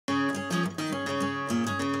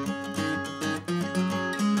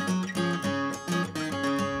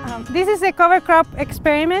This is a cover crop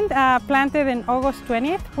experiment planted in August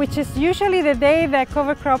 20th, which is usually the day that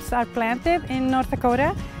cover crops are planted in North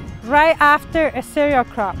Dakota, right after a cereal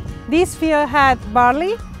crop. This field had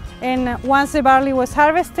barley, and once the barley was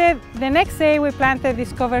harvested, the next day we planted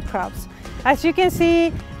these cover crops. As you can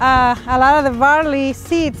see, a lot of the barley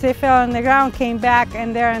seeds they fell on the ground came back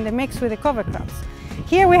and they're in the mix with the cover crops.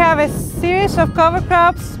 Here we have a series of cover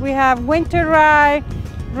crops. We have winter rye,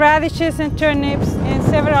 radishes and turnips, and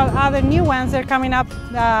several other new ones that are coming up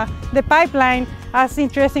the pipeline as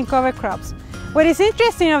interesting cover crops. What is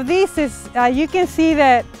interesting of this is you can see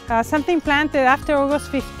that something planted after August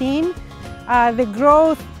 15, the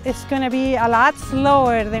growth is going to be a lot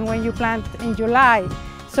slower than when you plant in July.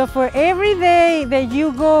 So for every day that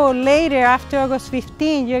you go later after August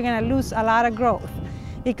 15, you're going to lose a lot of growth.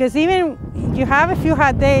 Because even if you have a few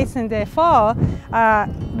hot days in the fall,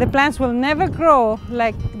 the plants will never grow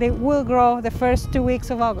like they will grow the first 2 weeks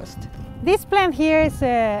of August. This plant here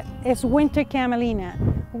is winter Camelina.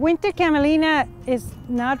 Winter Camelina is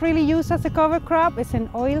not really used as a cover crop. It's an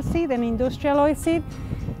oil seed, an industrial oil seed.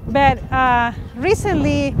 But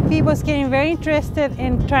recently, people are getting very interested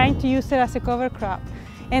in trying to use it as a cover crop.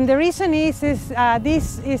 And the reason is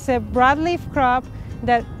this is a broadleaf crop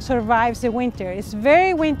that survives the winter. It's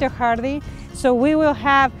very winter hardy, so we will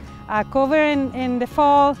have cover in the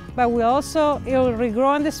fall, but it will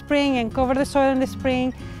regrow in the spring and cover the soil in the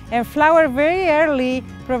spring and flower very early,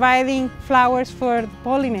 providing flowers for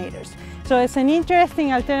pollinators. So it's an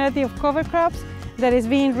interesting alternative cover crops that is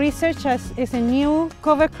being researched as is a new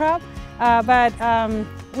cover crop, but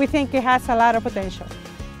we think it has a lot of potential.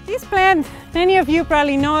 This plant, many of you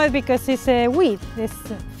probably know it because it's a weed, it's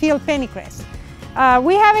field pennycress.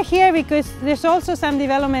 We have it here because there's also some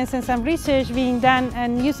developments and some research being done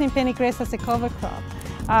and using pennycress as a cover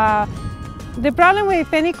crop. The problem with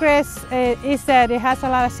pennycress is that it has a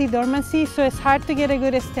lot of seed dormancy, so it's hard to get a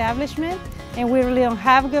good establishment, and we really don't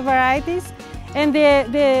have good varieties. And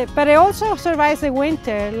but it also survives the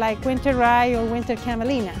winter, like winter rye or winter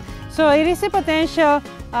Camelina. So it is a potential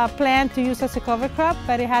plant to use as a cover crop,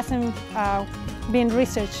 but it hasn't been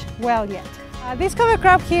researched well yet. This cover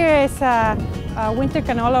crop here is winter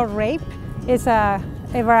canola rape. It's a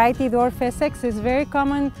variety Dwarf Essex. It's very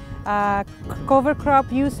common cover crop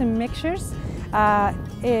used in mixtures.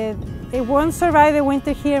 It won't survive the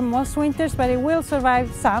winter here most winters, but it will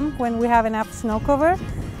survive some when we have enough snow cover.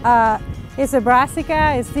 It's a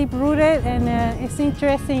brassica, it's deep-rooted, and it's an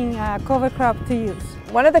interesting cover crop to use.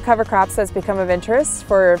 One of the cover crops that's become of interest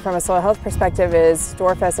from a soil health perspective is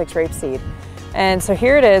Dwarf Essex Rapeseed. And so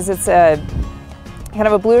here it is. It's a kind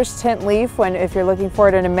of a bluish tint leaf if you're looking for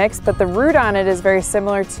it in a mix, but the root on it is very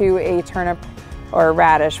similar to a turnip or a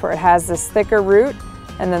radish, where it has this thicker root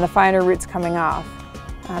and then the finer roots coming off.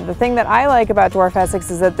 The thing that I like about Dwarf Essex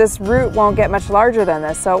is that this root won't get much larger than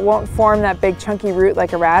this, so it won't form that big chunky root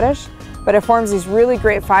like a radish, but it forms these really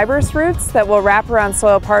great fibrous roots that will wrap around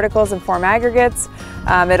soil particles and form aggregates.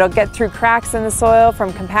 It'll get through cracks in the soil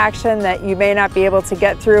from compaction that you may not be able to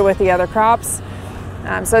get through with the other crops.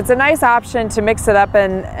 So it's a nice option to mix it up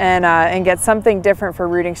and get something different for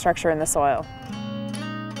rooting structure in the soil.